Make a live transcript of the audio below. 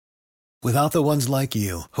Without the ones like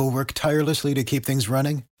you, who work tirelessly to keep things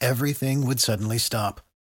running, everything would suddenly stop.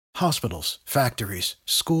 Hospitals, factories,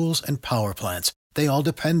 schools, and power plants, they all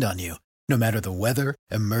depend on you. No matter the weather,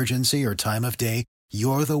 emergency, or time of day,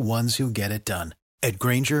 you're the ones who get it done. At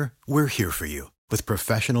Grainger, we're here for you with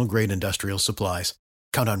professional-grade industrial supplies.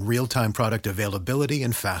 Count on real-time product availability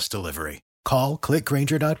and fast delivery. Call, click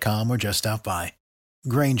Grainger.com, or just stop by.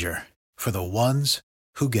 Grainger, for the ones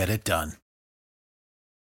who get it done.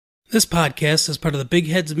 This podcast is part of the Big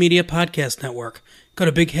Heads Media Podcast Network. Go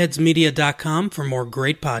to bigheadsmedia.com for more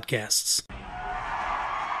great podcasts.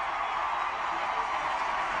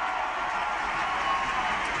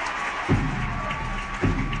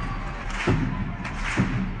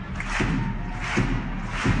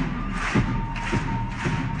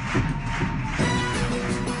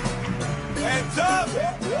 Hands up!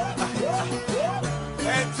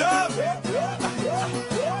 Hands up!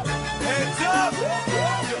 Hands up!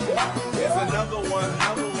 Here's another one,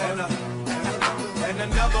 and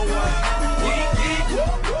another one.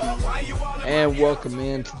 And welcome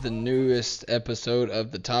into the newest episode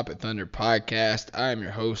of the Topic Thunder podcast. I am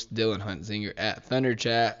your host, Dylan Huntzinger at Thunder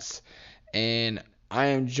Chats, and I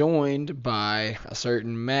am joined by a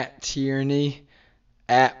certain Matt Tierney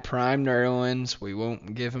at Prime Nerlens. We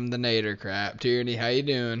won't give him the Nader crap. Tierney, how you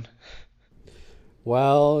doing?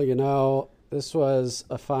 Well, you know, this was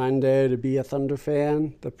a fine day to be a Thunder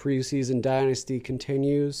fan. The preseason dynasty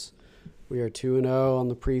continues. We are 2-0 on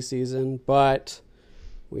the preseason, but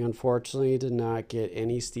we unfortunately did not get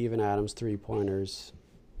any Steven Adams three-pointers.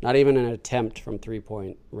 Not even an attempt from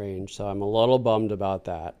three-point range, so I'm a little bummed about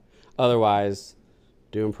that. Otherwise,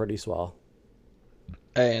 doing pretty swell.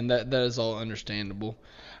 Hey, and that is all understandable.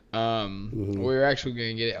 We're actually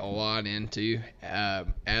going to get a lot into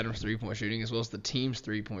Adams' three-point shooting as well as the team's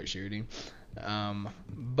three-point shooting.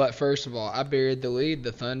 But first of all, I buried the lead.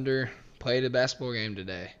 The Thunder played a basketball game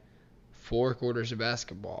today. 4 quarters of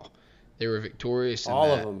basketball. They were victorious in all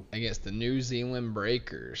that of them against the New Zealand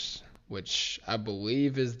Breakers, which I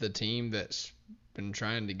believe is the team that's been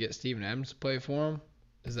trying to get Steven Adams to play for them.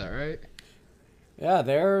 Is that right? Yeah,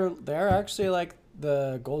 they're actually like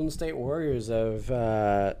the Golden State Warriors of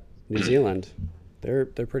New Zealand. They're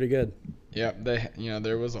pretty good. Yeah,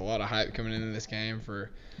 there was a lot of hype coming into this game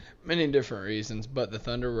for many different reasons, but the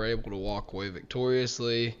Thunder were able to walk away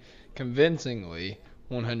victoriously, convincingly,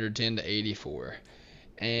 110-84.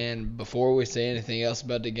 And before we say anything else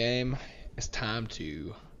about the game, it's time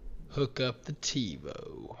to hook up the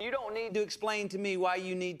TiVo. You don't need to explain to me why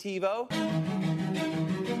you need TiVo.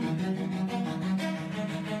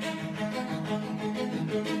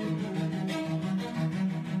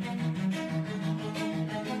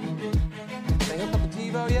 They hooked up the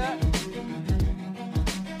TiVo yet?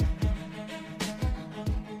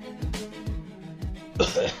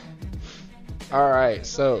 All right,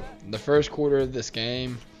 so the first quarter of this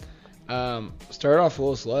game started off a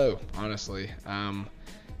little slow, honestly.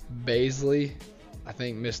 Baisley, I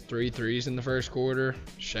think, missed 3 threes in the first quarter.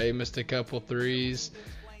 Shea missed a couple threes.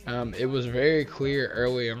 It was very clear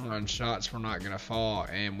early on shots were not going to fall,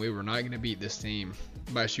 and we were not going to beat this team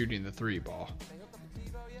by shooting the 3 ball.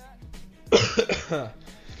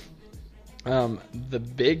 The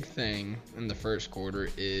big thing in the first quarter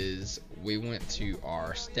is we went to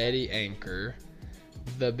our steady anchor,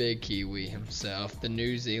 the big Kiwi himself, the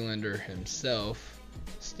New Zealander himself,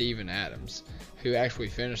 Steven Adams, who actually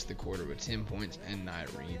finished the quarter with 10 points and 9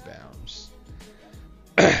 rebounds.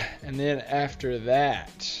 And then after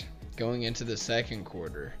that, going into the second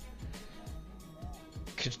quarter,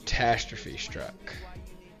 catastrophe struck.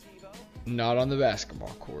 Not on the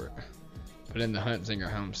basketball court, but in the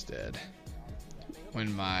Huntzinger homestead,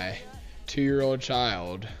 when my 2-year-old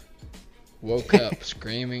child woke up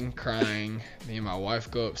screaming, crying. Me and my wife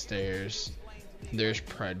go upstairs. There's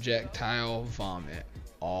projectile vomit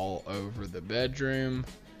all over the bedroom.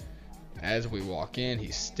 As we walk in,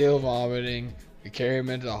 he's still vomiting. We carry him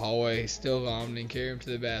into the hallway, he's still vomiting. Carry him to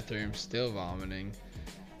the bathroom, still vomiting.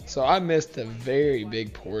 So I missed a very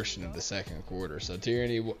big portion of the second quarter. So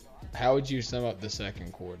Tierney, how would you sum up the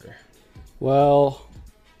second quarter? Well,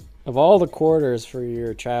 of all the quarters for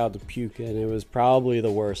your child to puke in, it was probably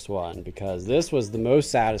the worst one, because this was the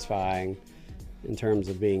most satisfying in terms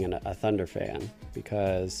of being a Thunder fan,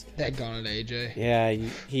 because that gone at AJ. Yeah,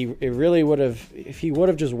 it really would have, if he would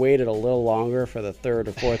have just waited a little longer for the third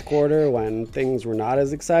or fourth quarter when things were not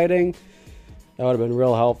as exciting, that would have been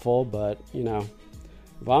real helpful. But you know,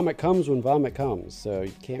 vomit comes when vomit comes, so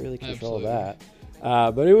you can't really control that.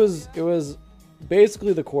 But it was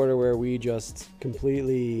basically the quarter where we just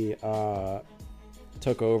completely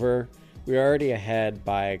took over. We were already ahead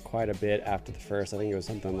by quite a bit after the first. I think it was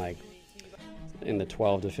something like in the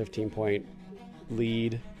 12 to 15 point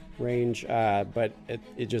lead range, but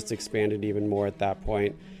it just expanded even more at that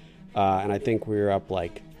point. And I think we were up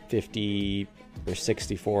like 50 or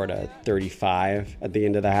 64 to 35 at the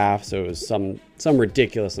end of the half. So it was some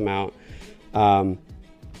ridiculous amount.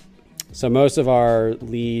 So most of our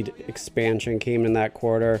lead expansion came in that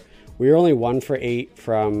quarter. We were only 1 for 8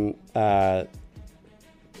 from the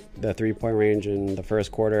 3-point range in the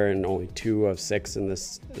first quarter, and only 2 of 6 in the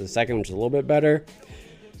second, which is a little bit better.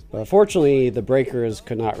 But fortunately, the Breakers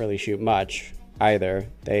could not really shoot much either.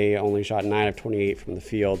 They only shot 9 of 28 from the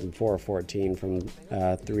field and 4 of 14 from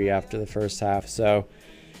 3 after the first half. So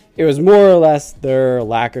it was more or less their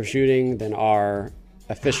lack of shooting than our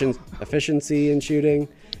efficiency in shooting.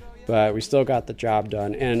 But we still got the job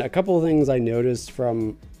done. And a couple of things I noticed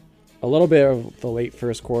from a little bit of the late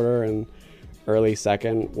first quarter and early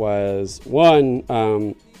second was, one,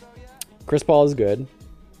 Chris Paul is good.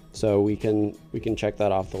 So we can check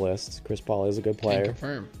that off the list. Chris Paul is a good player. Can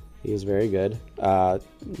confirm. He is very good.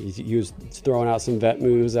 He was throwing out some vet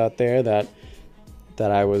moves out there that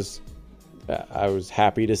I was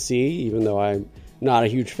happy to see, even though I'm not a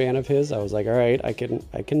huge fan of his. I was like, all right, I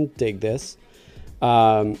can dig this.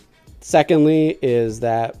 Secondly, is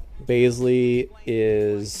that Bazley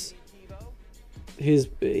is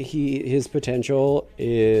his potential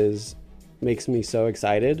makes me so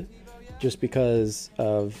excited, just because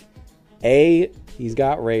of he's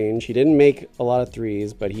got range. He didn't make a lot of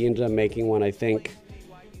threes, but he ended up making one, I think,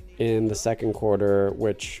 in the second quarter,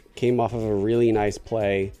 which came off of a really nice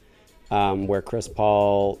play where Chris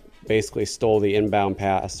Paul basically stole the inbound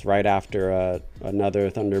pass right after another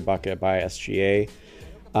Thunder bucket by SGA.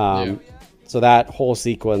 So that whole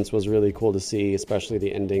sequence was really cool to see, especially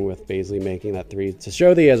the ending with Bazley making that three to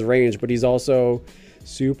show that he has range, but he's also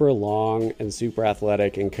super long and super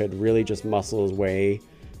athletic and could really just muscle his way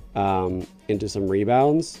into some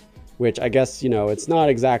rebounds, which I guess, it's not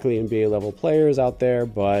exactly NBA level players out there,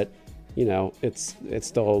 but it's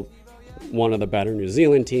still one of the better New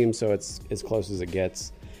Zealand teams, so it's as close as it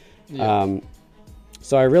gets. So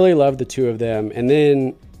I really love the two of them. And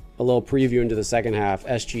then a little preview into the second half,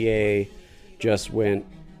 SGA just went,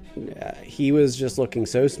 he was just looking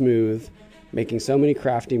so smooth, making so many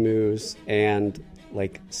crafty moves, and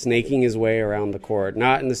like snaking his way around the court.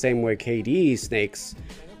 Not in the same way KD snakes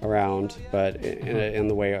around, but in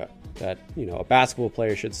the way that, a basketball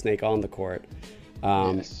player should snake on the court.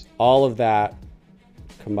 Yes. All of that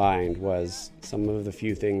combined was some of the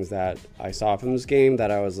few things that I saw from this game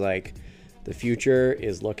that I was like, the future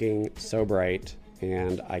is looking so bright,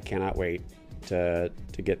 and I cannot wait to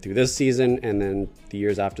get through this season and then the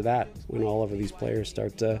years after that, when all of these players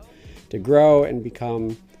start to grow and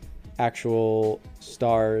become actual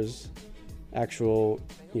stars, actual,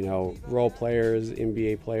 role players,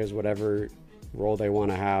 NBA players, whatever role they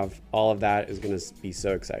want to have. All of that is going to be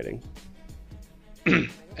so exciting.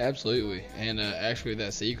 Absolutely. And actually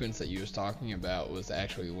that sequence that you was talking about was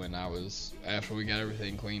actually when after we got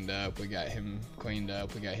everything cleaned up, we got him cleaned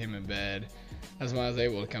up, we got him in bed. That's when I was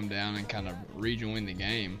able to come down and kind of rejoin the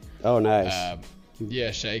game. Oh, nice.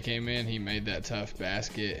 Shea came in, he made that tough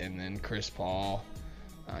basket, and then Chris Paul,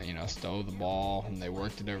 stole the ball, and they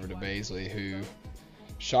worked it over to Bazley, who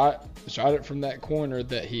shot it from that corner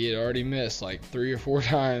that he had already missed like 3 or 4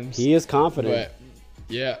 times. He is confident. But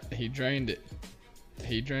yeah, he drained it.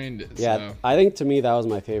 Yeah, so. I think to me that was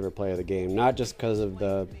my favorite play of the game, not just because of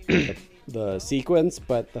the sequence,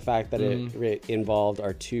 but the fact that it involved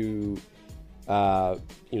our two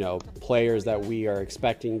players that we are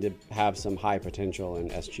expecting to have some high potential in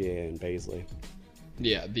SGA and Bazley.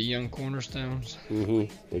 Yeah, the young cornerstones.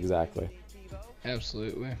 Exactly.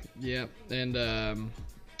 Absolutely. Yeah, and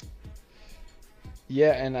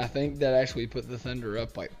and I think that actually put the Thunder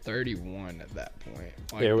up like 31 at that point.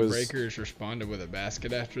 Like the Breakers responded with a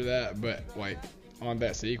basket after that, but like on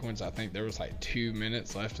that sequence, I think there was like 2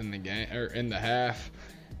 minutes left in the game or in the half,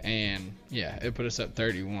 and it put us up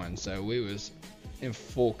 31. So we was in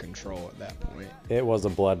full control at that point. It was a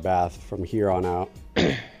bloodbath from here on out.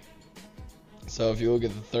 So if you look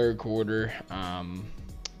at the third quarter,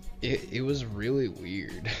 it was really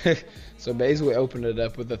weird. So basically opened it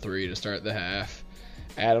up with a 3 to start the half.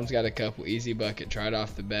 Adams got a couple easy buckets right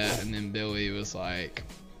off the bat, and then Billy was like,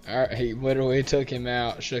 all right, he literally took him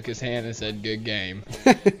out, shook his hand, and said, good game.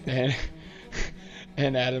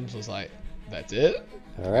 and Adams was like, that's it?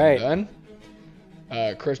 All right. Done?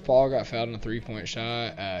 Chris Paul got fouled on a 3-point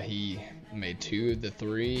shot. He made 2 of the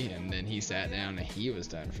 3, and then he sat down, and he was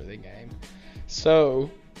done for the game.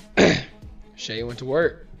 So Shea went to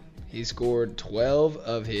work. He scored 12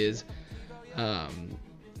 of his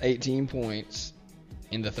 18 points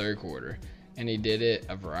in the third quarter. and he did it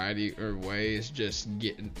a variety of ways, just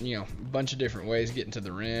getting, a bunch of different ways, getting to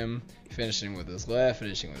the rim, finishing with his left,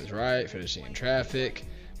 finishing with his right, finishing in traffic,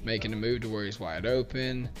 making a move to where he's wide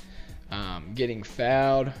open, getting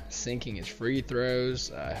fouled, sinking his free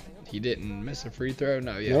throws. He didn't miss a free throw.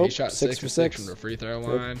 No, yeah, nope, he shot 6 for 6 from the free throw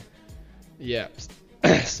line. Yep.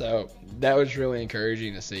 So that was really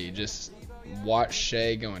encouraging to see. Just watch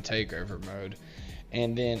Shai go in takeover mode.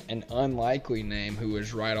 And then an unlikely name who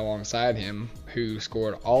was right alongside him, who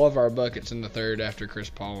scored all of our buckets in the third after Chris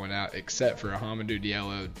Paul went out, except for a Hamidou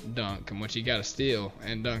Diallo dunk, in which he got a steal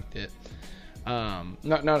and dunked it.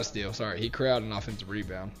 Not a steal, sorry. He corralled an offensive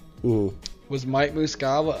rebound. Was Mike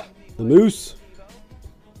Muscala. The Moose.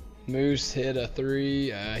 Moose hit a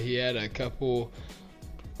three. He had a couple,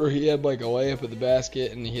 or he had like a layup at the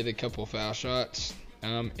basket, and he hit a couple foul shots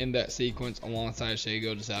in that sequence alongside Shai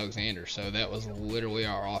Gilgeous-Alexander. So that was literally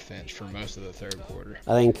our offense for most of the third quarter.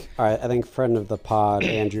 I think friend of the pod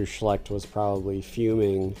Andrew Schlecht was probably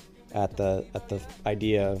fuming at the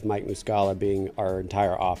idea of Mike Muscala being our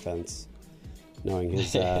entire offense, knowing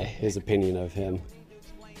his opinion of him.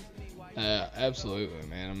 Absolutely,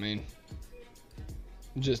 man. I mean,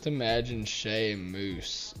 just imagine Shai and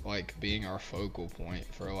Moose like being our focal point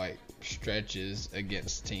for like stretches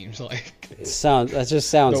against teams like that just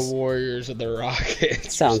sounds the Warriors or the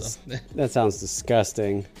Rockets. That sounds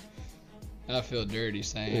disgusting. I feel dirty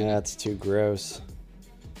saying it. That's too gross.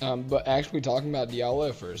 But actually talking about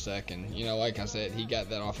Diallo for a second, like I said, he got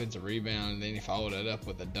that offensive rebound and then he followed it up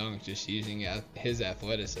with a dunk, just using his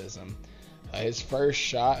athleticism. His first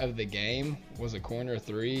shot of the game was a corner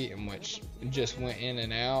three, in which just went in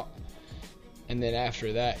and out. And then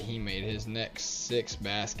after that, he made his next 6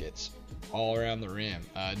 baskets all around the rim.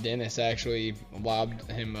 Dennis actually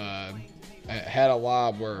lobbed him, had a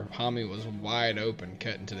lob where Hami was wide open,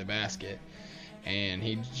 cutting to the basket. And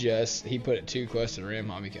he put it too close to the rim.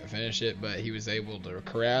 Hami couldn't finish it, but he was able to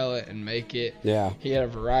corral it and make it. Yeah. He had a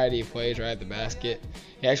variety of plays right at the basket.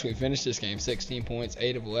 He actually finished this game 16 points,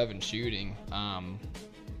 8 of 11 shooting.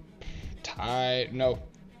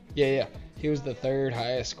 He was the third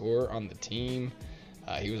highest scorer on the team.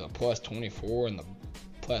 He was a plus 24 in the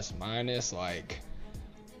plus minus. Like,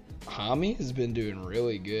 Hami has been doing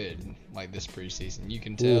really good like this preseason. You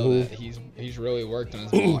can tell that he's really worked on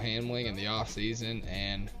his ball handling in the off season,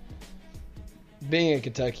 and being a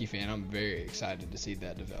Kentucky fan, I'm very excited to see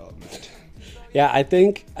that development. Yeah, I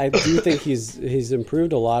do think he's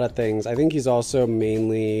improved a lot of things. I think he's also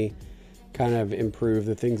mainly kind of improved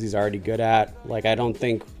the things he's already good at. Like, I don't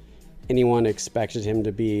think anyone expected him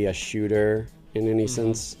to be a shooter in any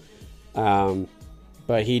sense.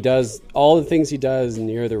 But he does all the things he does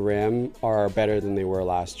near the rim are better than they were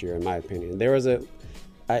last year, in my opinion. There was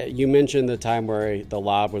you mentioned the time where the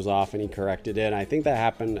lob was off and he corrected it. And I think that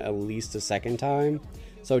happened at least a second time.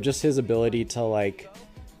 So just his ability to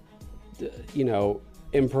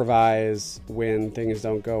improvise when things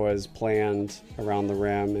don't go as planned around the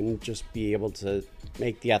rim and just be able to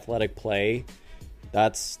make the athletic play.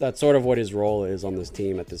 That's sort of what his role is on this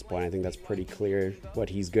team at this point. I think that's pretty clear what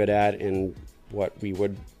he's good at and what we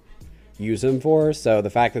would use him for. So the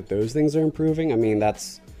fact that those things are improving, I mean,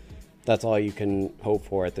 that's all you can hope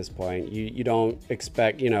for at this point. You don't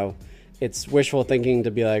expect, it's wishful thinking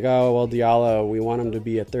to be like, oh, well, Diallo, we want him to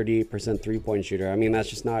be a 38% three-point shooter. I mean, that's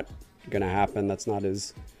just not going to happen. That's not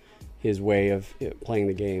his way of playing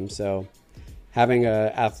the game. So having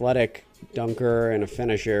a athletic dunker and a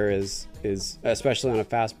finisher is especially on a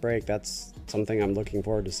fast break, that's something I'm looking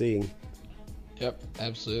forward to seeing. Yep,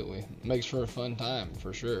 absolutely. Makes for a fun time,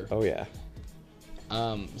 for sure. Oh, yeah.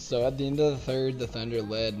 So at the end of the third, the Thunder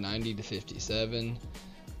led 90-57.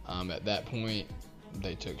 At that point,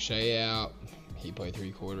 they took Shai out. He played 3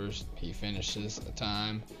 quarters. He finishes the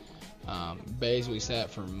time. Baisley sat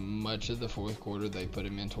for much of the fourth quarter. They put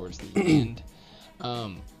him in towards the end.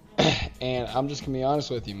 And I'm just going to be honest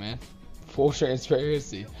with you, man. Full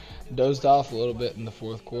transparency. Dozed off a little bit in the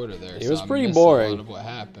fourth quarter there. It was pretty boring. A lot of what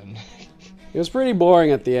happened. It was pretty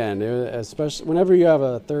boring at the end, especially whenever you have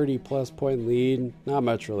a 30-plus point lead. Not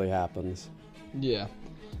much really happens. Yeah.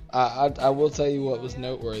 I will tell you what was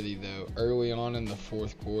noteworthy, though. Early on in the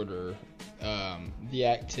fourth quarter, the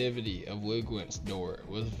activity of Luke Dort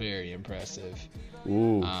was very impressive.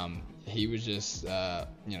 He was just,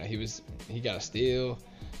 he got a steal.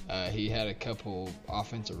 He had a couple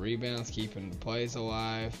offensive rebounds, keeping the plays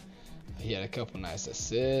alive. He had a couple nice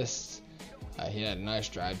assists. He had a nice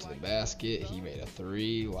drive to the basket. He made a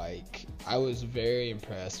 3. I was very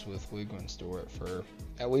impressed with Luke Dort for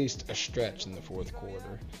at least a stretch in the fourth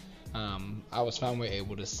quarter. I was finally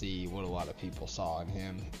able to see what a lot of people saw in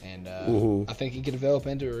him, and Mm-hmm. I think he could develop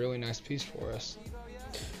into a really nice piece for us.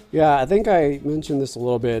 Yeah, I think I mentioned this a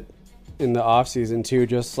little bit in the off season too,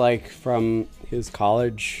 just like from his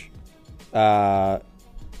college or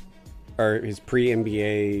his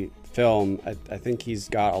pre-NBA film. I think he's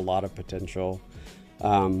got a lot of potential.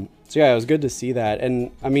 So yeah, it was good to see that.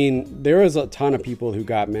 And I mean, there was a ton of people who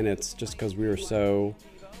got minutes just because we were so,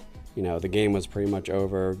 the game was pretty much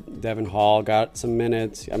over. Devin Hall got some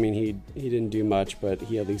minutes. I mean, he didn't do much, but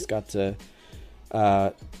he at least got to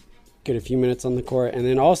get a few minutes on the court. And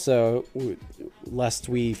then also, lest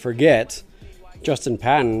we forget, Justin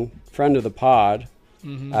Patton, friend of the pod,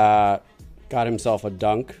 got himself a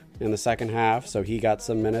dunk in the second half, so he got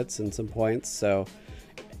some minutes and some points. So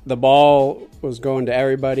the ball was going to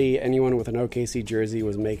everybody. Anyone with an OKC jersey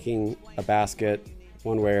was making a basket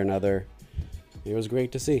one way or another. It was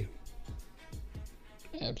great to see.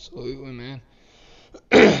 Absolutely, man.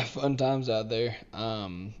 Fun times out there.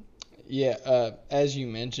 As you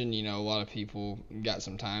mentioned, a lot of people got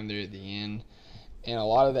some time there at the end, and a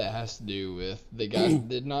lot of that has to do with the guys that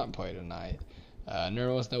did not play tonight.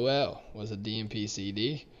 Nerlens Noel was a DNP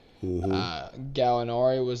CD.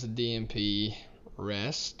 Gallinari was a DNP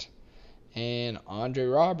rest, and Andre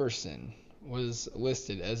Robertson was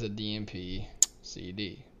listed as a DNP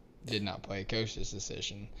CD. Did not play, coach's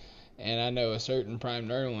decision. And I know a certain Prime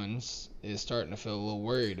Nerlens is starting to feel a little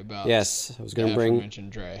worried about. Yes, I was going to Dre.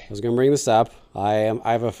 bring this up.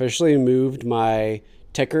 I've officially moved my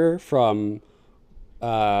ticker from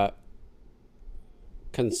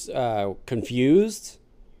confused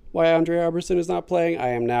why Andre Robertson is not playing. I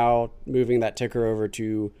am now moving that ticker over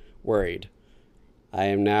to worried. I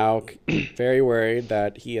am now very worried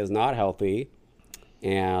that he is not healthy,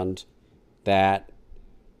 and that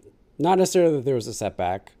not necessarily that there was a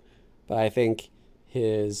setback, but I think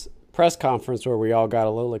his press conference where we all got a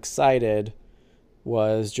little excited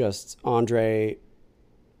was just Andre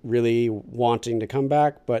really wanting to come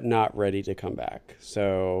back, but not ready to come back.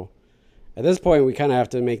 So at this point, we kind of have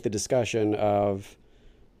to make the discussion of,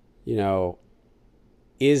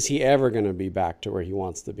 is he ever going to be back to where he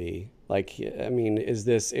wants to be? Like, I mean, is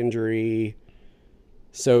this injury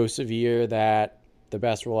so severe that the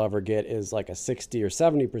best we'll ever get is like a 60 or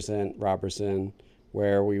 70% Robertson,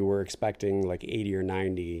 where we were expecting like 80 or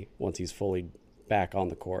 90 once he's fully back on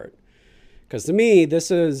the court? Because to me, this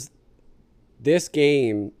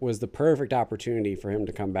game was the perfect opportunity for him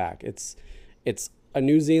to come back. It's a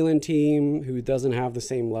New Zealand team who doesn't have the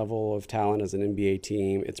same level of talent as an NBA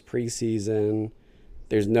team. It's preseason.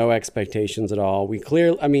 There's no expectations at all. We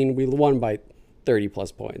won by 30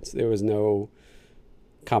 plus points. There was no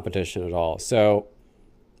competition at all. So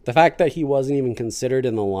the fact that he wasn't even considered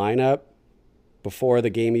in the lineup before the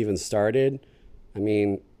game even started, I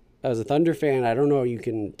mean, as a Thunder fan, I don't know you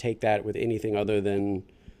can take that with anything other than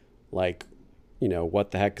like,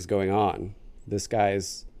 what the heck is going on? This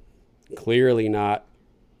guy's clearly not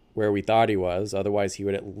where we thought he was. Otherwise, he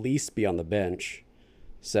would at least be on the bench.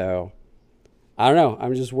 So I don't know.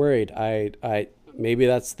 I'm just worried. I maybe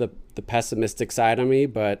that's the pessimistic side of me,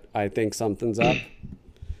 but I think something's up,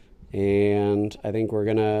 and I think we're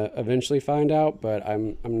gonna eventually find out. But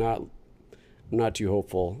I'm not too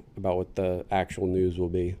hopeful about what the actual news will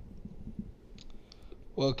be.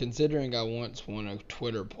 Well, considering I once won a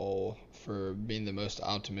Twitter poll for being the most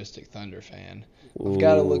optimistic Thunder fan, I've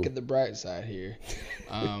got to look at the bright side here.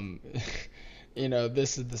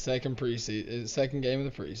 This is the second game of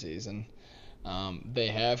the preseason. They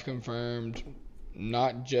have confirmed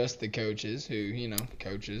not just the coaches who,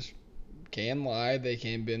 coaches can lie, they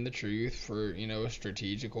can bend the truth for, a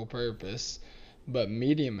strategical purpose, but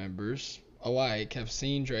media members alike have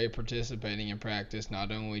seen Dre participating in practice,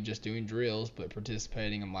 not only just doing drills, but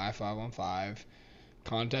participating in live 5-on-5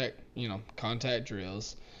 contact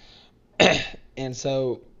drills. And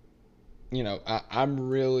so, I'm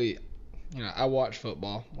really, I watch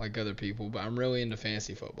football like other people, but I'm really into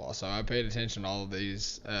fantasy football. So I paid attention to all of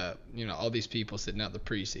these, all these people sitting out the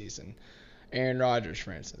preseason. Aaron Rodgers,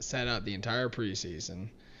 for instance, sat out the entire preseason,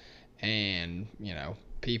 and,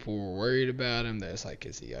 people were worried about him. They're like,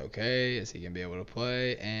 is he okay? Is he going to be able to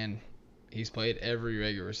play? And he's played every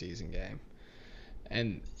regular season game.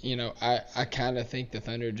 And, I kind of think the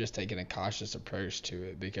Thunder are just taking a cautious approach to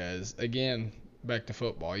it because, again, back to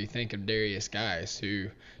football, you think of Darius Geis, who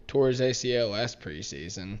tore his ACL last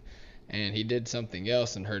preseason, and he did something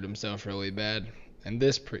else and hurt himself really bad in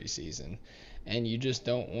this preseason. And you just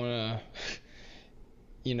don't want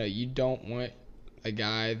to, you don't want a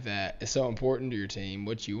guy that is so important to your team,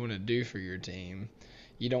 what you want to do for your team,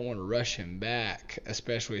 you don't want to rush him back,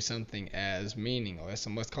 especially something as meaningless,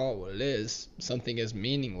 and let's call it what it is, something as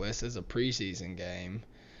meaningless as a preseason game,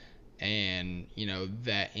 and,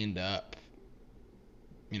 that end up,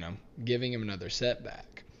 giving him another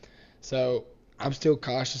setback. So I'm still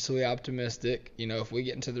cautiously optimistic. If we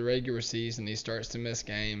get into the regular season, he starts to miss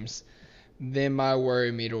games, then my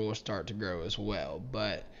worry meter will start to grow as well.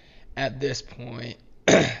 But at this point,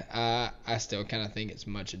 I still kind of think it's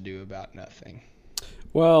much ado about nothing.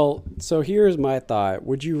 Well, so here's my thought.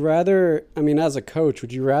 Would you rather, as a coach,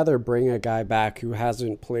 would you rather bring a guy back who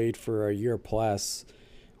hasn't played for a year plus?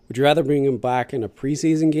 Would you rather bring him back in a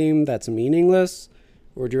preseason game that's meaningless?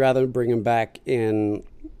 Or would you rather bring him back in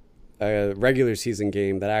a regular season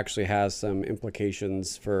game that actually has some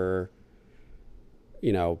implications for,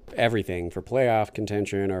 everything, for playoff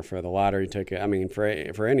contention or for the lottery ticket?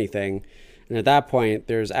 For anything. And at that point,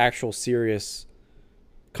 there's actual serious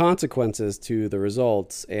consequences to the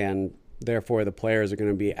results, and therefore the players are going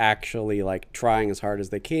to be actually trying as hard as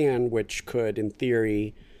they can, which could in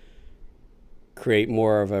theory create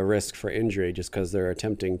more of a risk for injury just because they're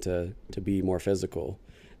attempting to be more physical.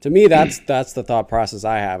 To me, that's the thought process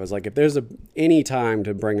I have, is if there's any time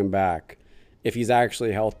to bring him back, if he's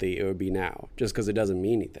actually healthy, it would be now, just because it doesn't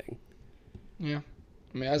mean anything. Yeah,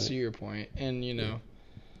 I see your point, and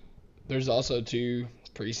there's also 2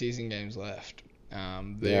 preseason games left.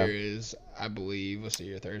 There is, I believe, let's see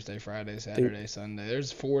here, Thursday, Friday, Saturday, Sunday.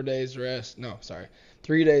 There's 4 days rest. No, sorry,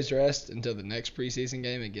 3 days rest until the next preseason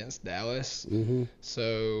game against Dallas. Mm-hmm.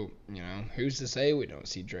 So, who's to say we don't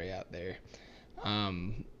see Dre out there?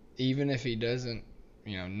 Even if he doesn't,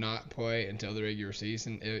 not play until the regular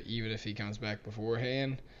season, even if he comes back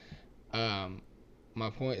beforehand, my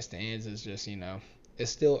point stands is just,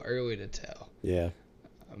 it's still early to tell. Yeah.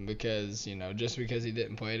 Because, just because he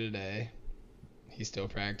didn't play today, he's still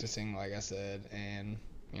practicing, like I said, and,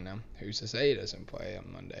 who's to say he doesn't play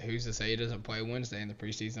on Monday? Who's to say he doesn't play Wednesday in the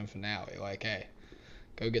preseason finale? Hey,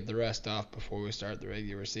 go get the rest off before we start the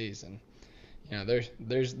regular season.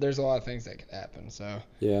 There's a lot of things that could happen. So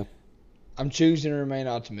yeah, I'm choosing to remain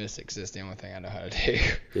optimistic because that's the only thing I know how to do.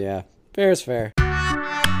 Yeah, fair is fair.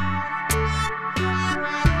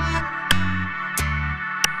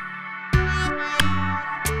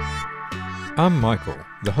 I'm Michael,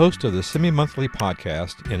 the host of the semi-monthly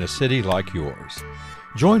podcast In a City Like Yours.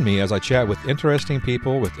 Join me as I chat with interesting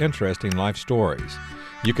people with interesting life stories.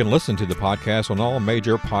 You can listen to the podcast on all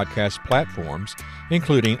major podcast platforms,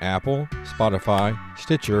 including Apple, Spotify,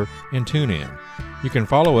 Stitcher, and TuneIn. You can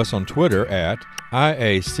follow us on Twitter at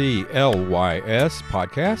IACLYS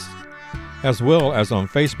Podcast, as well as on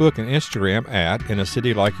Facebook and Instagram at In a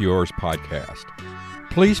City Like Yours Podcast.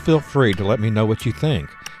 Please feel free to let me know what you think,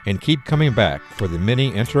 and keep coming back for the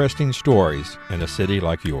many interesting stories in a city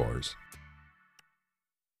like yours.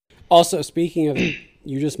 Also, speaking of,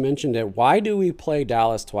 you just mentioned it, why do we play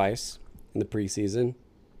Dallas twice in the preseason?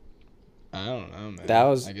 I don't know, man.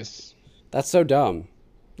 I guess that's so dumb.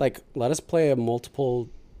 Let us play multiple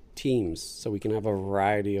teams so we can have a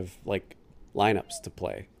variety of lineups to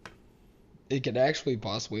play. It could actually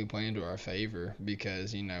possibly play into our favor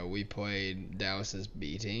because, we played Dallas's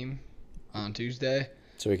B team on Tuesday.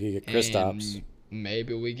 So we could get Kristaps.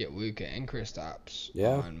 Maybe we get Luka and Kristaps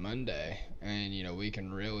on Monday. And, we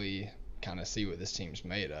can really kind of see what this team's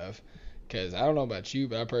made of. Because I don't know about you,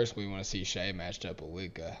 but I personally want to see Shea matched up with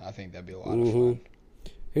Luka. I think that'd be a lot of fun.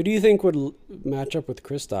 Who do you think would match up with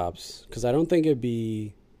Kristaps? Because I don't think it'd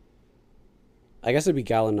be... I guess it'd be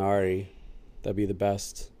Gallinari. That'd be the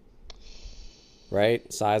best.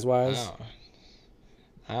 Right? Size-wise?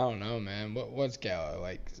 I don't know, man. What's Gallo?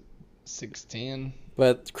 6'10"?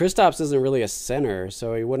 But Kristaps isn't really a center,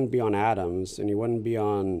 so he wouldn't be on Adams, and he wouldn't be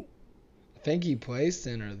on... I think he plays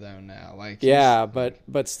center, though, now. Yeah,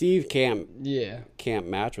 but Steve can't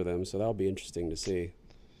match with him, so that'll be interesting to see.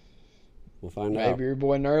 We'll find out. Maybe your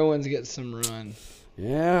boy Nerlens gets some run.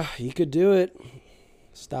 Yeah, he could do it.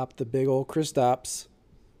 Stop the big old Kristaps.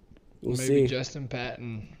 We'll see. Maybe Justin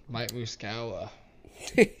Patton, Mike Muscala.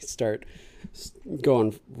 Start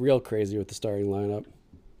going real crazy with the starting lineup.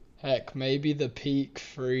 Heck, maybe the Peak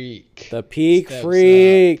Freak. The Peak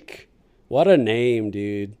Freak. What a name,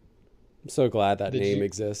 dude. I'm so glad that name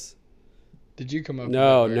exists. Did you come up with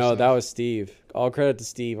No, that was Steve. All credit to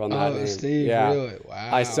Steve on that name. Oh, Steve, yeah. Really? Wow.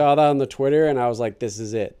 I saw that on the Twitter, and I was like, this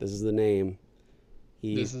is it. This is the name.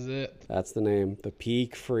 This is it. That's the name. The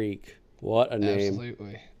Peak Freak. What a name.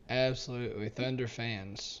 Absolutely. Thunder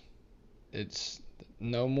fans. It's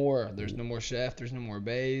no more. There's no more Chef. There's no more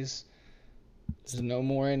Bays. There's no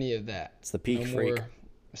more any of that. It's the Peak Freak. More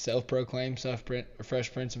self-proclaimed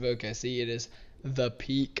Fresh Prince of OKC. It is the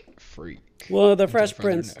Peak freak. Well, the until Fresh further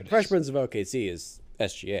Prince notice. of OKC is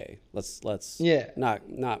SGA. Let's Yeah.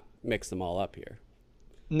 not mix them all up here.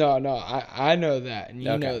 No, I know that, and you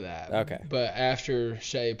Okay. know that. Okay. But after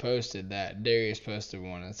Shea posted that, Darius posted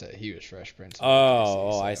one and said he was Fresh Prince. of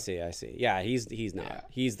Oh, OKC, I so- see. Yeah, he's not. Yeah.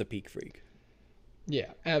 He's the peak freak.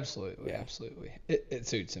 Yeah, absolutely, Yeah. absolutely. It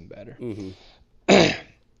suits him better. Mm-hmm.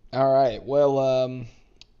 All right. Well,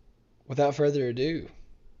 without further ado,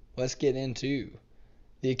 let's get into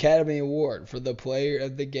the Academy Award for the Player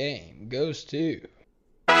of the Game goes to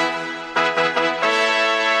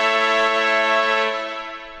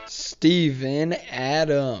Steven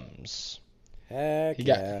Adams. Heck He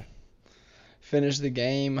got- yeah. Finished the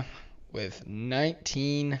game with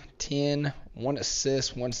 19, 10, 1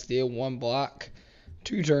 assist, 1 steal, 1 block,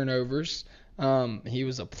 2 turnovers. He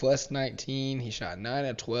was a plus 19. He shot 9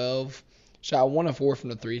 of 12. Shot 1 of 4 from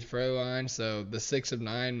the free throw line. So the 6 of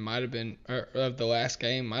 9 might have been, of the last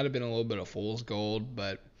game, might have been a little bit of fool's gold.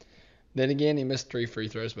 But then again, he missed 3 free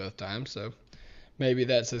throws both times. So maybe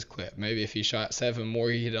that's his clip. Maybe if he shot 7 more,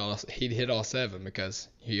 he'd hit all 7 because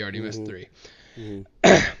he already missed 3.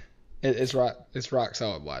 It's rock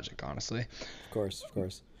solid logic, honestly. Of course.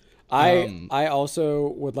 I also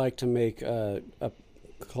would like to make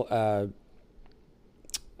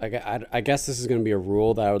I guess this is going to be a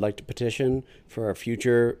rule that I would like to petition for a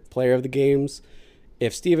future player of the games.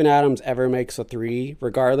 If Steven Adams ever makes a 3,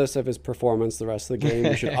 regardless of his performance the rest of the game,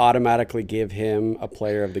 we should automatically give him a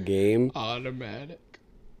player of the game. Automatic.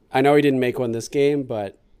 I know he didn't make one this game,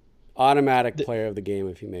 but automatic player of the game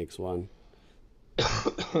if he makes one.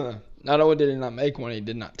 Not only did he not make one, he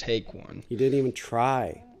did not take one. He didn't even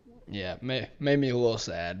try. Yeah, made me a little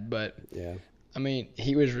sad, but Yeah. I mean,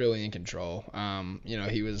 he was really in control.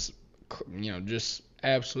 He was, just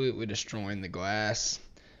absolutely destroying the glass.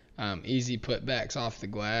 Easy putbacks off the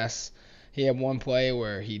glass. He had one play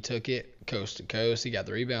where he took it coast to coast. He got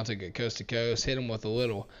the rebound, took it coast to coast, hit him with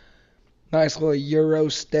a nice little Euro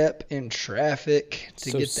step in traffic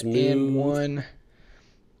to So get the smooth. N1.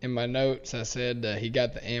 In my notes, I said he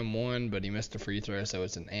got the N1, but he missed the free throw, so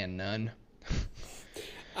it's an and none.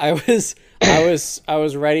 I was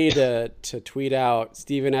ready to tweet out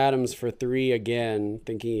Steven Adams for 3 again,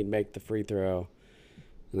 thinking he'd make the free throw,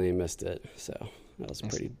 and then he missed it. So that was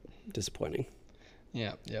pretty disappointing.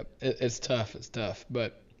 Yeah, yep. It's tough.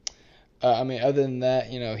 But other than that,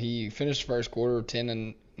 he finished the first quarter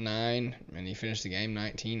 10-9, and he finished the game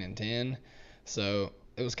 19-10. So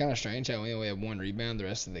it was kind of strange how we only had 1 rebound the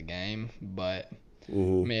rest of the game, but.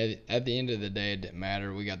 At the end of the day, it didn't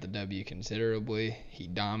matter. We got the W considerably. He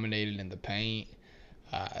dominated in the paint.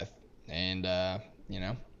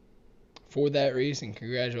 For that reason,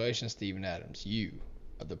 congratulations, Steven Adams. You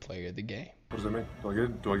are the player of the game. What does that mean?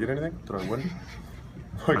 Do I get anything? Did I win?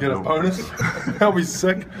 Do I get a bonus? That'll be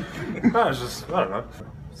sick. No, it's just, I don't know.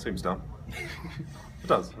 Seems dumb. It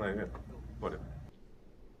does. Yeah. Whatever.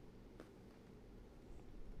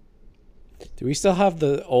 Do we still have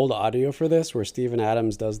the old audio for this where Steven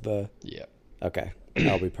Adams does the... Yep. Okay,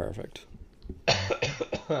 that'll be perfect.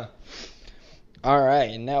 All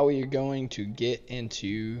right, and now we are going to get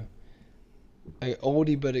into a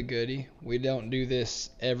oldie but a goodie. We don't do this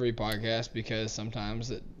every podcast because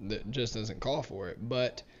sometimes it just doesn't call for it,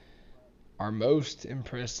 but our most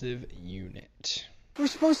impressive unit. We're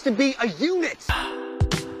supposed to be a unit. I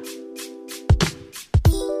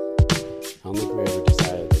don't think we ever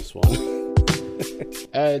decided this one.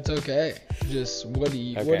 It's okay. Just what do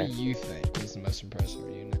you think is the most impressive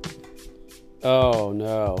unit? Oh,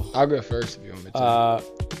 no. I'll go first if you want me to.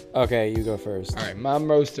 Okay, you go first. All right, my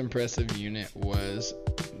most impressive unit was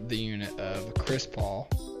the unit of Chris Paul,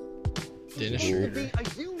 Dennis Schroeder,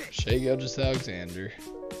 Shai Gilgeous-Alexander,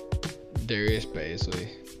 Darius Baisley,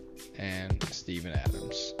 and Steven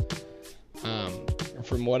Adams.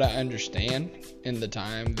 From what I understand, in the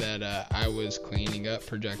time that I was cleaning up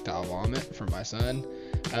projectile vomit for my son,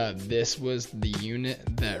 this was the unit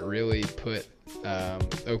that really put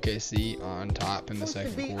OKC on top in the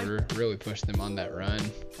second quarter, really pushed them on that run.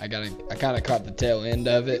 I kind of caught the tail end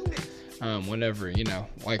of it. Whenever,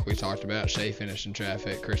 like we talked about, Shea finished in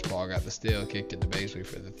traffic, Chris Paul got the steal, kicked it to Baisley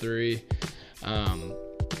for the 3.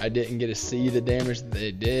 I didn't get to see the damage that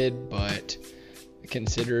they did, but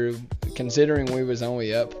considering we was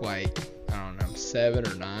only up 7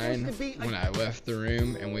 or 9 when I left the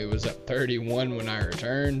room, and we was up 31 when I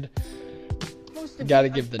returned, got to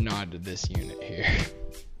give the nod to this unit here.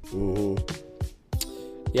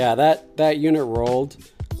 Yeah, that unit rolled.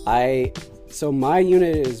 So my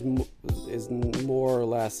unit is more or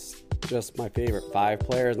less just my favorite 5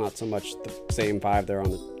 players, not so much the same 5 there on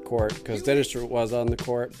the court, because Dennis was on the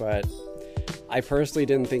court, but I personally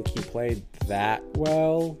didn't think he played that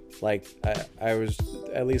well. Like I was,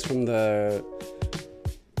 at least from the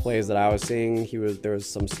plays that I was seeing, there was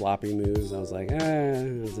some sloppy moves. I was like, I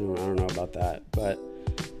don't know about that. But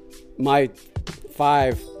my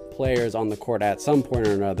 5 players on the court at some point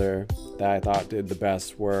or another that I thought did the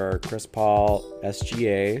best were Chris Paul,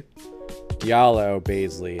 SGA, Diallo,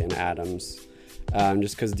 Baisley, and Adams.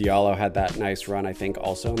 Just because Diallo had that nice run, I think,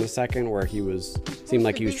 also in the second, where seemed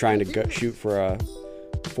like he was trying to shoot for a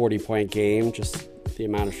 40-point game, just the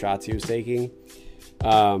amount of shots he was taking,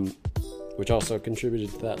 which also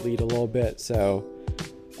contributed to that lead a little bit. So,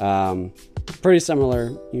 pretty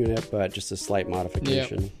similar unit, but just a slight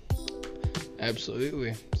modification. Yep.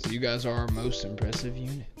 Absolutely. So you guys are our most impressive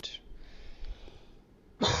unit.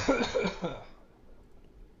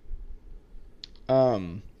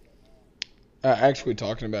 Actually,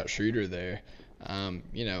 talking about Schroeder there,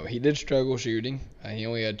 he did struggle shooting. He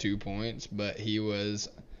only had 2 points, but he was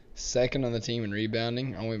second on the team in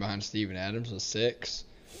rebounding, only behind Steven Adams with 6.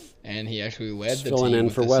 And he actually led the team filling in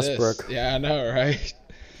with for assists. Westbrook. Yeah, I know, right?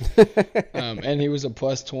 And he was a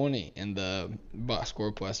plus 20 in the box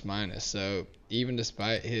score plus minus. So even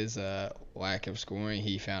despite his lack of scoring,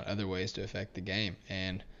 he found other ways to affect the game.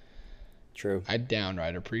 And True. I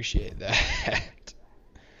downright appreciate that.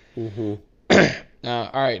 Mm-hmm.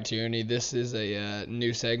 All right, Tierney, this is a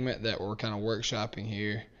new segment that we're kind of workshopping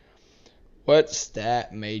here. What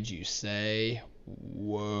stat made you say,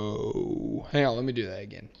 whoa? Hang on, let me do that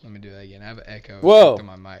again. I have an echo Whoa. on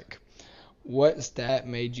my mic. What stat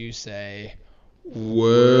made you say,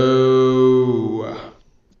 whoa?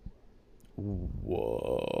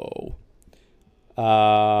 Whoa.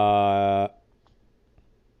 I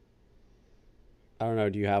don't know.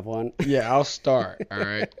 Do you have one? Yeah, I'll start. All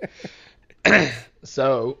right.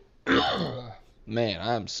 So, man,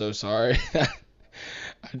 I'm so sorry.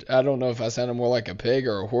 I don't know if I sounded more like a pig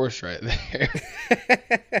or a horse right there.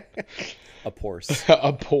 A horse.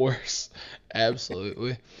 A horse.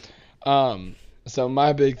 Absolutely. So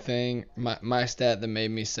my big thing, my stat that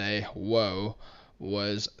made me say, whoa,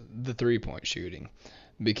 was the 3-point shooting.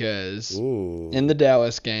 Because in the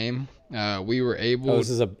Dallas game, we were able... Oh, this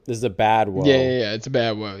is a bad whoa. Yeah, it's a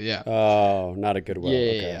bad whoa, yeah. Oh, not a good whoa.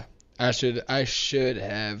 Yeah. I should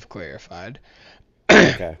have clarified.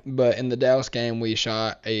 Okay. But in the Dallas game, we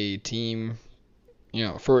shot a team,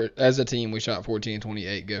 as a team, we shot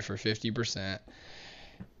 14-28, good for 50%.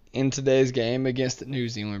 In today's game against the New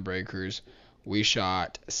Zealand Breakers, we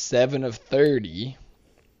shot 7 of 30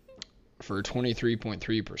 for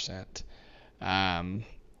 23.3%.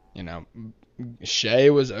 Shea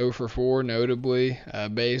was 0 for 4, notably.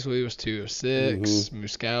 Baisley was 2 of 6. Mm-hmm.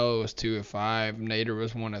 Muscala was 2 of 5. Nader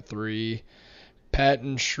was 1 of 3.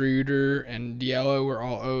 Patton, Schroeder, and Diallo were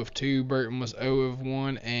all 0 of 2. Burton was 0 of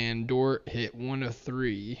 1. And Dort hit 1 of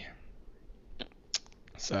 3.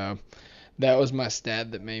 So that was my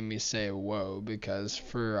stat that made me say whoa, because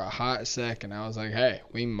for a hot second I was like, hey,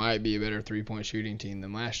 we might be a better 3-point shooting team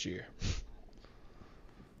than last year.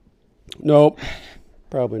 Nope,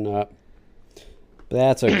 probably not. But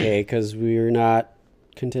that's okay, because we're not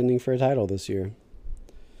contending for a title this year.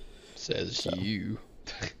 Says you.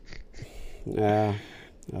 Yeah.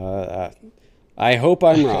 I hope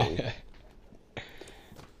I'm wrong.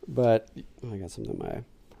 But I got something in my eye.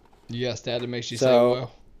 You got a stat that makes you say whoa?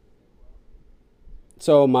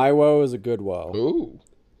 So my woe is a good woe. Ooh.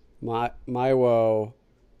 My woe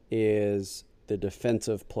is the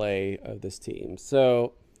defensive play of this team.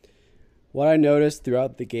 So what I noticed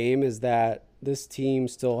throughout the game is that this team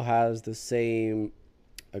still has the same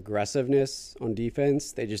aggressiveness on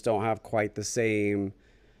defense. They just don't have quite the same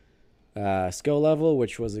skill level,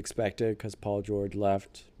 which was expected because Paul George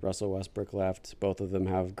left, Russell Westbrook left. Both of them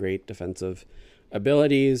have great defensive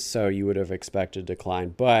abilities, so you would have expected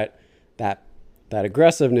decline. But that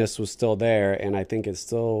aggressiveness was still there, and I think it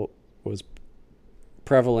still was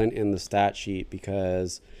prevalent in the stat sheet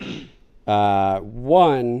because,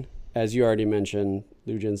 one, as you already mentioned,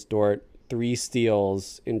 Luguentz Dort, 3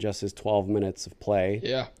 steals in just his 12 minutes of play.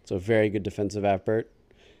 Yeah. So very good defensive effort.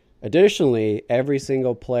 Additionally, every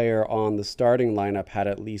single player on the starting lineup had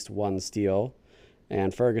at least 1 steal,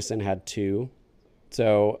 and Ferguson had 2.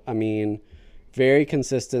 So, I mean, very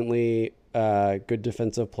consistently good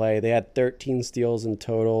defensive play. They had 13 steals in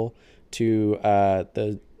total to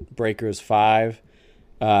the Breakers 5.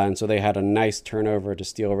 And so they had a nice turnover to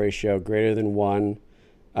steal ratio greater than 1,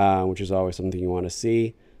 which is always something you want to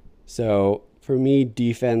see. So for me,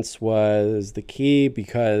 defense was the key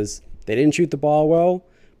because they didn't shoot the ball well,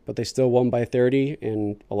 but they still won by 30.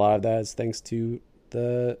 And a lot of that is thanks to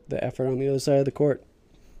the effort on the other side of the court.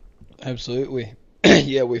 Absolutely.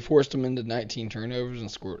 Yeah, we forced them into 19 turnovers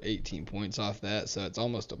and scored 18 points off that, so it's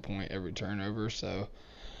almost a point every turnover. So,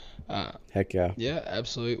 Heck yeah. yeah,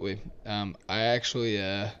 absolutely. I actually,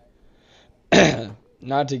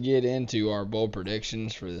 not to get into our bold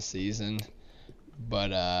predictions for the season,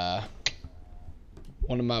 but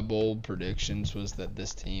one of my bold predictions was that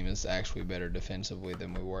this team is actually better defensively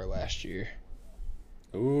than we were last year.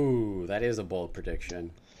 Ooh, that is a bold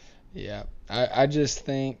prediction. Yeah, I just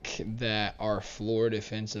think that our floor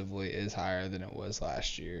defensively is higher than it was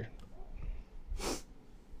last year.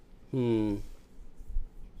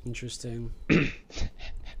 Interesting.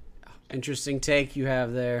 Interesting take you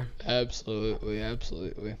have there. Absolutely.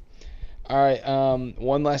 All right,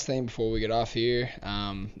 one last thing before we get off here.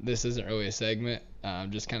 This isn't really a segment.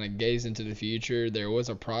 Just kind of gaze into the future. There was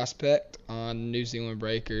a prospect on New Zealand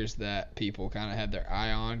Breakers that people kind of had their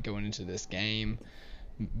eye on going into this game.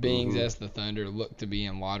 Being as the Thunder looked to be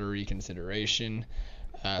in lottery consideration,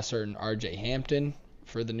 certain RJ Hampton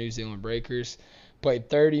for the New Zealand Breakers played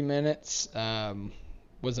 30 minutes,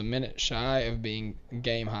 was a minute shy of being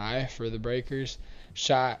game high for the Breakers,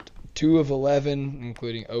 shot 2 of 11,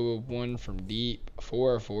 including 0 of 1 from deep,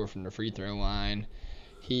 4 of 4 from the free throw line.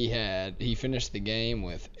 He finished the game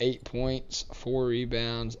with 8 points, 4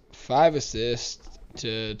 rebounds, 5 assists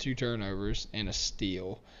to 2 turnovers, and a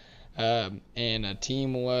steal. And a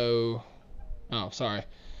team low. Oh, sorry.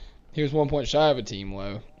 He was 1 point shy of a team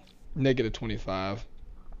low, -25.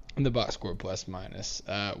 And the box score plus minus.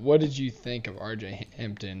 What did you think of RJ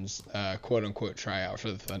Hampton's quote unquote tryout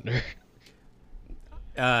for the Thunder?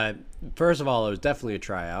 First of all, it was definitely a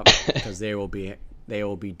tryout because they will be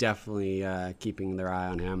definitely keeping their eye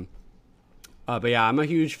on him. But yeah, I'm a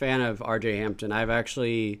huge fan of RJ Hampton. I've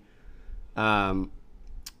actually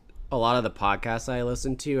a lot of the podcasts I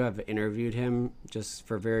listen to have interviewed him just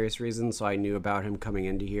for various reasons, so I knew about him coming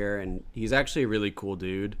into here, and he's actually a really cool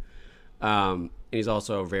dude. And he's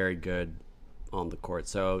also very good on the court.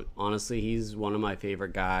 So honestly, he's one of my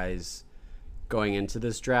favorite guys going into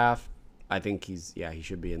this draft. I think he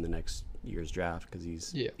should be in the next year's draft because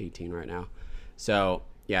he's 18 right now. So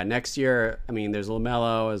yeah, next year, I mean, there's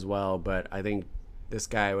LaMelo as well, but I think this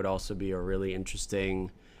guy would also be a really interesting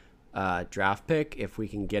draft pick if we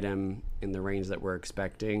can get him in the range that we're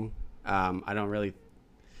expecting. I don't really.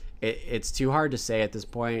 It's too hard to say at this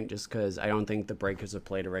point, just because I don't think the Breakers have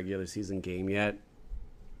played a regular season game yet,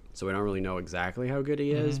 so we don't really know exactly how good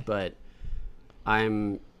he is. But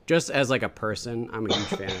I'm just as like a person, I'm a huge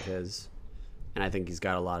fan of his, and I think he's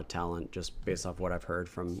got a lot of talent just based off what I've heard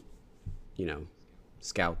from,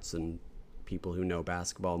 scouts and people who know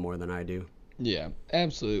basketball more than I do. Yeah,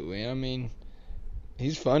 absolutely. I mean,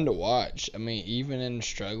 he's fun to watch. I mean, even in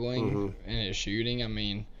struggling in his shooting, I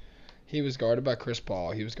mean, he was guarded by Chris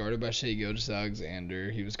Paul. He was guarded by Shai Gilgeous-Alexander.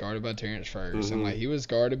 He was guarded by Terrence Ferguson. Like, he was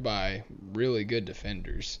guarded by really good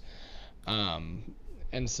defenders. And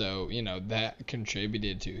so, that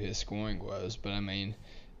contributed to his scoring woes. But, I mean,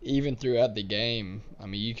 even throughout the game, I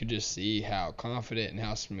mean, you could just see how confident and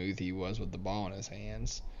how smooth he was with the ball in his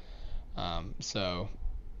hands. So,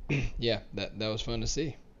 yeah, that was fun to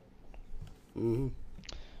see.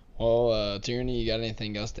 Well, Tierney, you got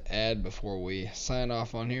anything else to add before we sign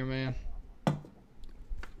off on here, man?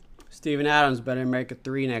 Steven Adams better make a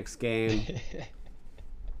 3 next game.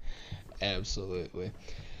 Absolutely.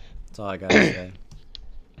 That's all I got to say.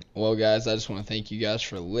 Well, guys, I just want to thank you guys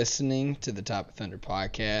for listening to the Topic Thunder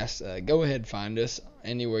podcast. Go ahead and find us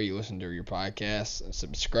anywhere you listen to your podcasts.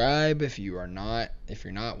 Subscribe if you are not. If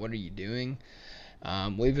you're not, what are you doing?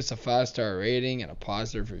 Leave us a 5-star rating and a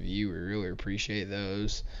positive review. We really appreciate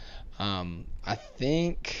those. I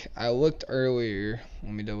think I looked earlier.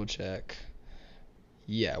 Let me double check.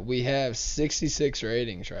 Yeah, we have 66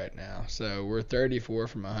 ratings right now. So we're 34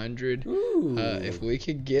 from 100. If we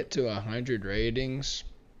could get to 100 ratings,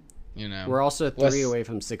 We're also 3 away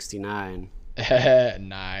from 69.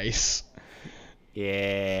 Nice.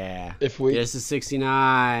 Yeah. This is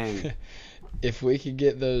 69. If we could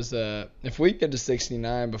get those, if we get to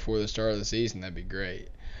 69 before the start of the season, that'd be great.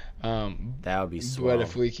 That would be swell. But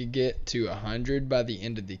if we could get to 100 by the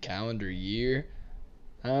end of the calendar year,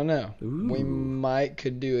 I don't know. We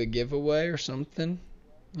could do a giveaway or something.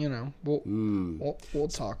 We'll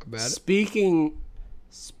talk about it.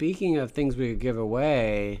 Speaking of things we could give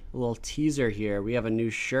away, a little teaser here. We have a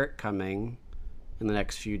new shirt coming in the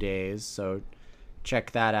next few days, so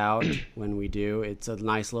check that out when we do. It's a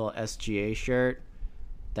nice little SGA shirt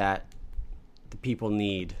that the people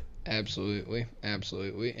need. Absolutely.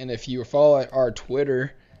 And if you follow our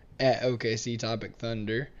Twitter at OKC Topic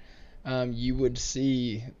Thunder, you would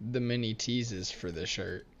see the mini teases for the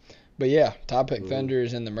shirt. But yeah, Topic Thunder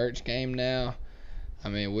is in the merch game now. I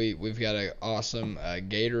mean, we've got an awesome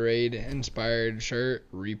Gatorade-inspired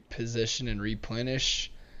shirt, reposition and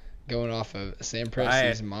replenish, going off of Sam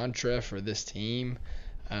Presti's mantra for this team.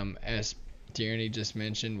 As Tierney just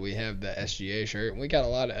mentioned, we have the SGA shirt. We got a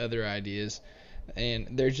lot of other ideas, and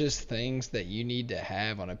they're just things that you need to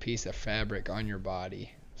have on a piece of fabric on your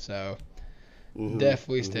body. So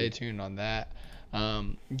definitely stay tuned on that.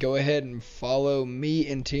 Go ahead and follow me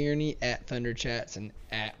and Tierney at Thunder Chats and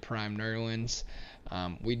at Prime Nerlens.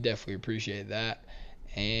 We definitely appreciate that.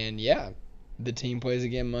 And yeah, the team plays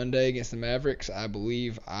again Monday against the Mavericks. I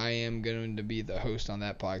believe I am going to be the host on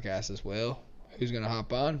that podcast as well. Who's going to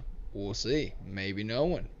hop on? We'll see. Maybe no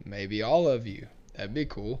one. Maybe all of you. That'd be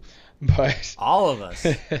cool. But all of us.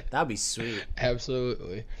 That'd be sweet.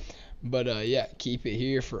 Absolutely. But yeah, keep it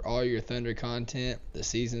here for all your Thunder content. The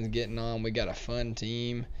season's getting on. We got a fun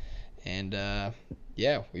team. And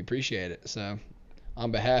yeah, we appreciate it. So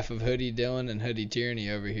on behalf of Hoodie Dylan and Hoodie Tierney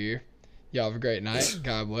over here, y'all have a great night.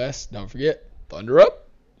 God bless. Don't forget, Thunder up.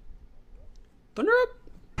 Thunder up.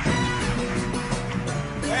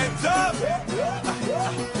 Hands up!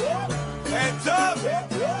 Hands up!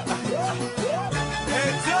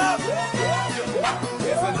 Hands up!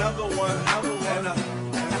 Here's another one,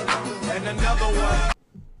 and another one.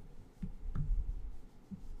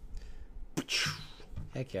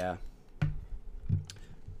 Heck yeah.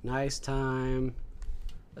 Nice time.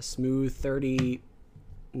 A smooth 39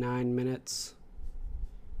 minutes.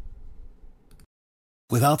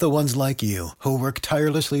 Without the ones like you, who work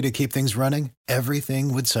tirelessly to keep things running,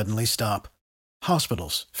 everything would suddenly stop.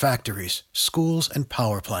 Hospitals, factories, schools, and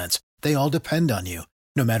power plants, they all depend on you.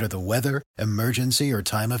 No matter the weather, emergency, or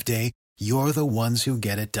time of day, you're the ones who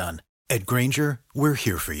get it done. At Grainger, we're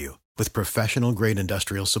here for you with professional-grade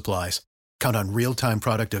industrial supplies. Count on real-time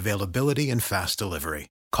product availability and fast delivery.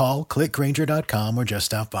 Call, click Grainger.com, or just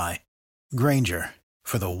stop by. Grainger,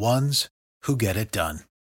 for the ones who get it done.